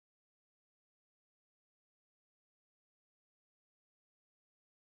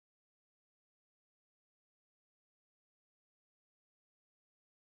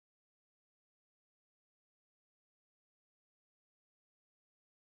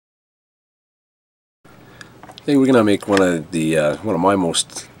Today we're gonna make one of my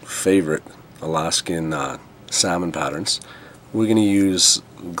most favorite Alaskan salmon patterns. We're gonna use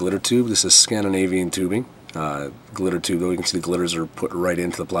glitter tube. This is Scandinavian tubing. Glitter tube. Though you can see the glitters are put right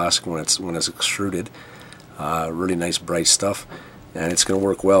into the plastic when it's extruded. Really nice bright stuff, and it's gonna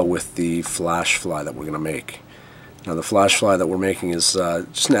work well with the flash fly that we're gonna make. Now the flash fly that we're making is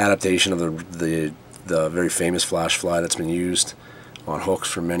just an adaptation of the very famous flash fly that's been used on hooks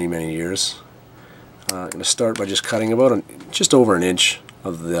for many years. I'm going to start by just cutting about just over an inch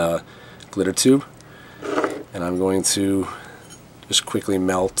of the glitter tube, and I'm going to just quickly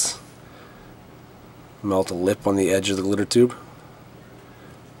melt a lip on the edge of the glitter tube.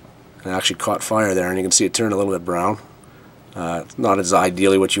 And I actually caught fire there, and you can see it turn a little bit brown. Not as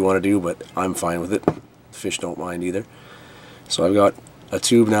ideally what you want to do, but I'm fine with it. Fish don't mind either. So I've got a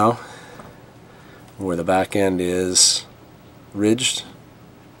tube now where the back end is ridged.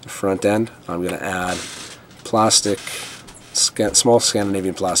 The front end, I'm going to add plastic, small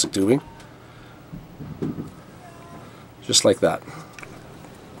Scandinavian plastic tubing, just like that.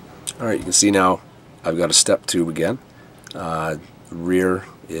 Alright, you can see now I've got a step tube again. Rear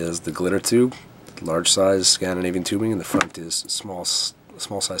is the glitter tube, large size Scandinavian tubing, and the front is small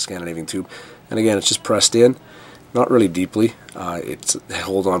size Scandinavian tube. And again, it's just pressed in, not really deeply. It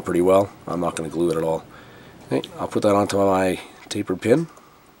holds on pretty well. I'm not going to glue it at all. Okay, I'll put that onto my tapered pin.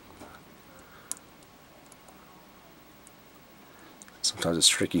 Sometimes it's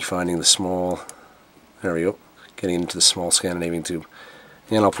tricky finding the small, there we go, getting into the small Scandinavian tube.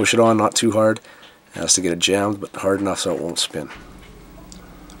 And I'll push it on, not too hard, it has to get it jammed, but hard enough so it won't spin.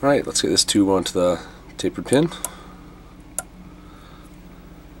 Alright, let's get this tube onto the tapered pin.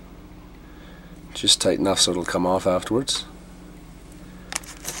 Just tight enough so it'll come off afterwards.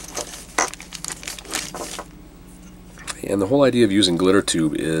 And the whole idea of using glitter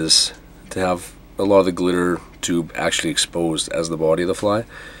tube is to have a lot of the glitter tube actually exposed as the body of the fly.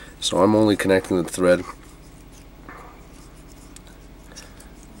 So I'm only connecting the thread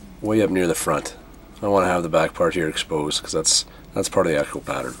way up near the front. I want to have the back part here exposed because that's part of the actual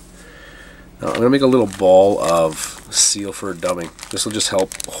pattern. Now I'm going to make a little ball of seal fur dubbing. This will just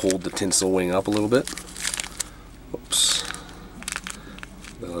help hold the tinsel wing up a little bit. Oops.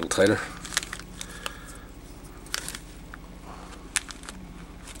 A little tighter.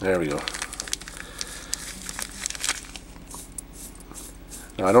 There we go.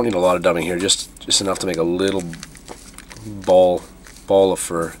 Now I don't need a lot of dubbing here, just enough to make a little ball of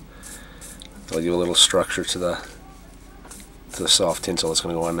fur. That'll give a little structure to the soft tinsel that's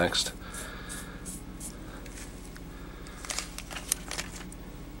going to go on next.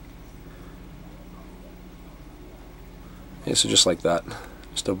 Okay, so just like that,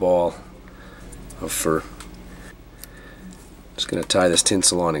 just a ball of fur. Just going to tie this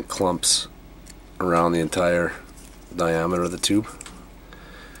tinsel on in clumps around the entire diameter of the tube.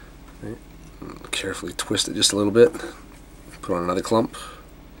 Okay. Carefully twist it just a little bit. Put on another clump.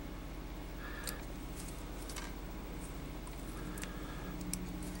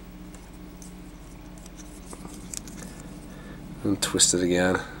 And twist it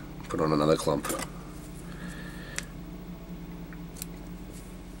again. Put on another clump.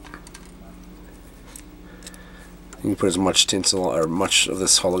 You can put as much tinsel or much of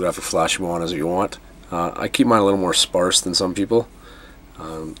this holographic flash on as you want. I keep mine a little more sparse than some people.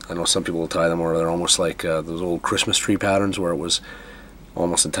 I know some people will tie them where they're almost like those old Christmas tree patterns where it was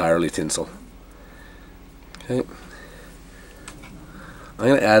almost entirely tinsel. Okay. I'm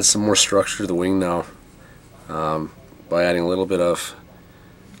going to add some more structure to the wing now by adding a little bit of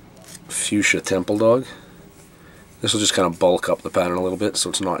fuchsia temple dog. This will just kind of bulk up the pattern a little bit, so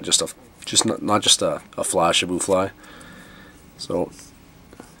it's not just a flashaboo fly. So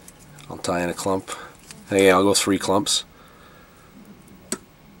I'll tie in a clump, and again I'll go 3 clumps.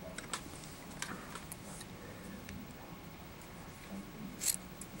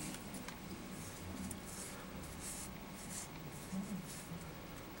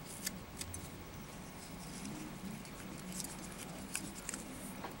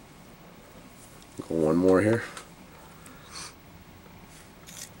 Go one more here.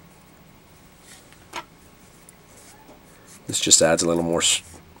 This just adds a little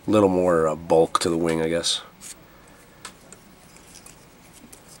more bulk to the wing, I guess.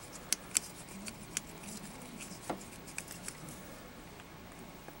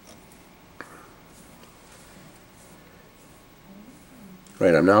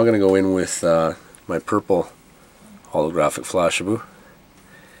 Right, I'm now going to go in with my purple holographic flashaboo.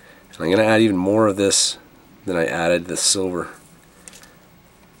 And I'm going to add even more of this than I added the silver.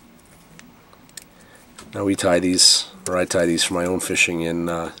 Now I tie these for my own fishing in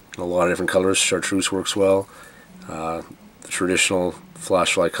a lot of different colors. Chartreuse works well, The traditional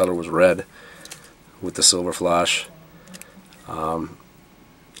flash fly color was red with the silver flash. I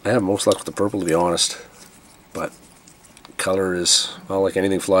have most luck with the purple, to be honest, but color is, well, like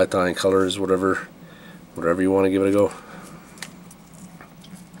anything fly tying, color is whatever you want to give it a go.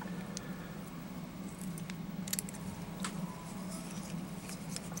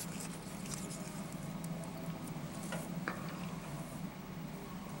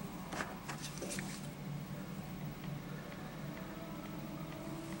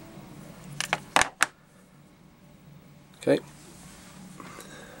 Okay,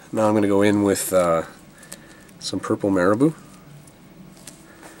 now I'm going to go in with some purple marabou.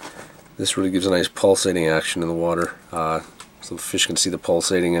 This really gives a nice pulsating action in the water, so the fish can see the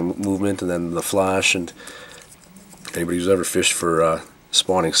pulsating and movement, and then the flash. And anybody who's ever fished for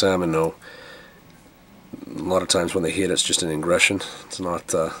spawning salmon know a lot of times when they hit, it's just an ingression. It's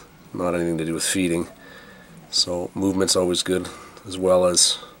not anything to do with feeding. So movement's always good, as well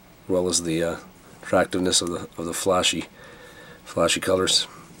as the attractiveness of the flashy colors.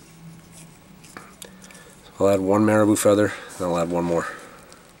 So I'll add one marabou feather, and I'll add one more.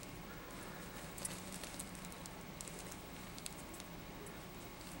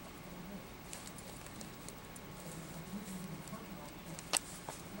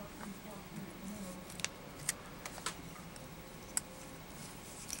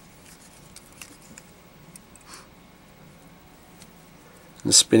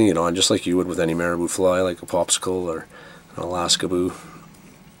 And spinning it on just like you would with any marabou fly, like a popsicle or an Alaska boo.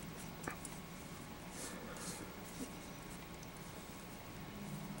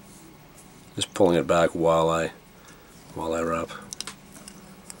 Just pulling it back while I wrap.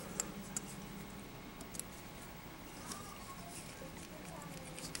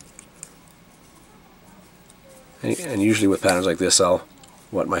 And usually with patterns like this, I'll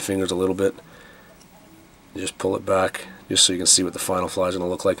wet my fingers a little bit. Just pull it back, just so you can see what the final fly is going to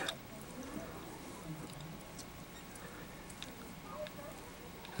look like.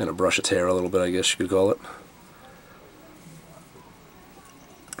 Kind of brush its hair a little bit, I guess you could call it.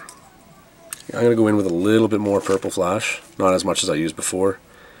 I'm going to go in with a little bit more purple flash, not as much as I used before,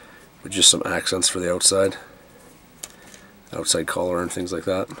 but just some accents for the outside collar and things like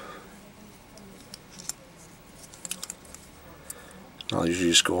that. I'll usually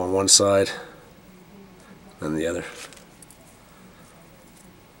just go on one side and the other.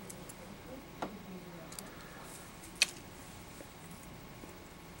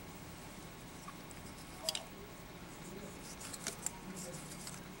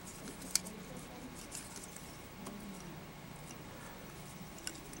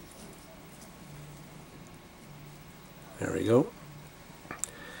 There we go.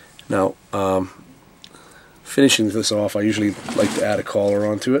 Now, finishing this off, I usually like to add a collar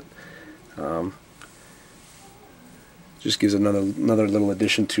onto it. Just gives another little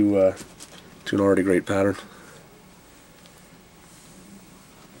addition to an already great pattern.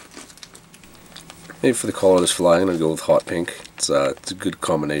 Maybe for the color of this fly, I'm going to go with hot pink. It's a good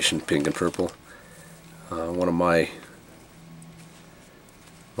combination, pink and purple. One of my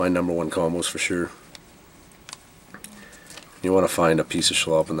 #1 combos for sure. You want to find a piece of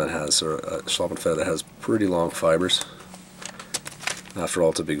schlaupen that has, or a schlaupen feather that has pretty long fibers. After all,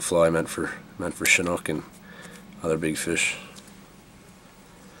 it's a big fly meant for Chinook and other big fish.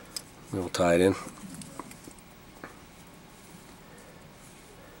 We'll tie it in,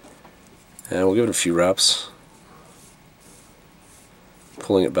 and we'll give it a few wraps,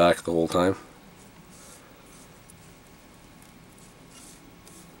 pulling it back the whole time.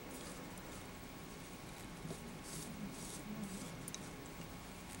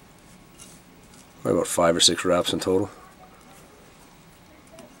 About 5 or 6 wraps in total.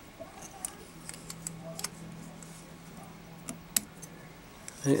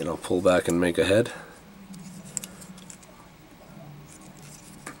 And I'll pull back and make a head.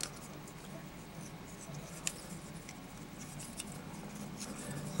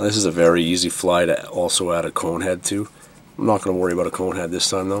 Now, this is a very easy fly to also add a cone head to. I'm not going to worry about a cone head this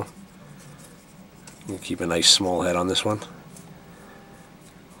time though. I'm going to keep a nice small head on this one.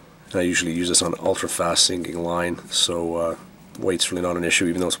 And I usually use this on ultra fast sinking line, so weight's really not an issue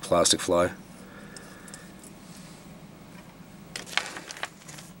even though it's a plastic fly.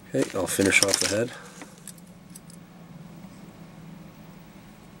 Okay, I'll finish off the head.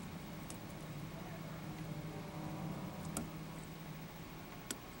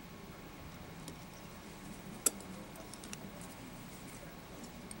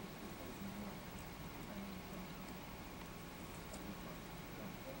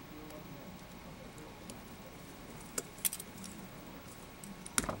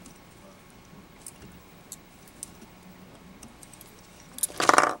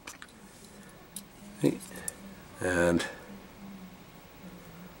 And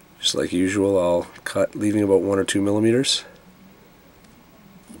just like usual, I'll cut, leaving about 1 or 2 millimeters.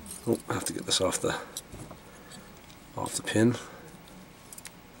 Oh, I have to get this off the pin.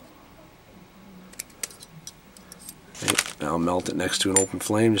 Okay, now I'll melt it next to an open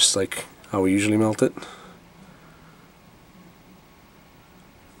flame, just like how we usually melt it.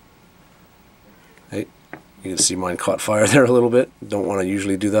 Hey, you can see mine caught fire there a little bit. Don't want to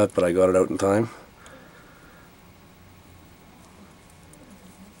usually do that, but I got it out in time.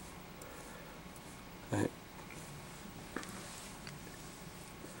 Okay.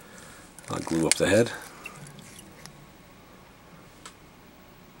 I'll glue up the head.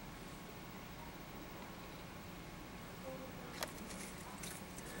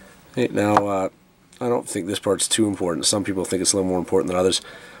 Okay, now I don't think this part's too important. Some people think it's a little more important than others.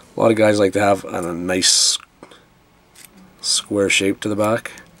 A lot of guys like to have a nice square shape to the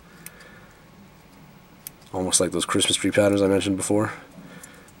back, almost like those Christmas tree patterns I mentioned before.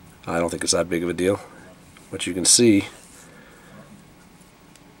 I don't think it's that big of a deal, but you can see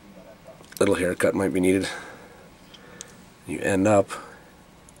a little haircut might be needed. You end up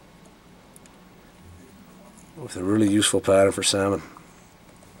with a really useful pattern for salmon.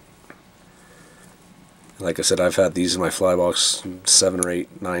 Like I said, I've had these in my fly box 7 or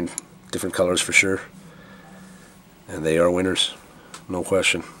 8, 9 different colors for sure, and they are winners, no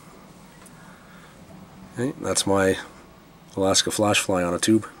question. Okay, that's my Alaska flash fly on a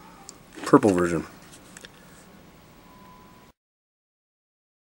tube, purple version.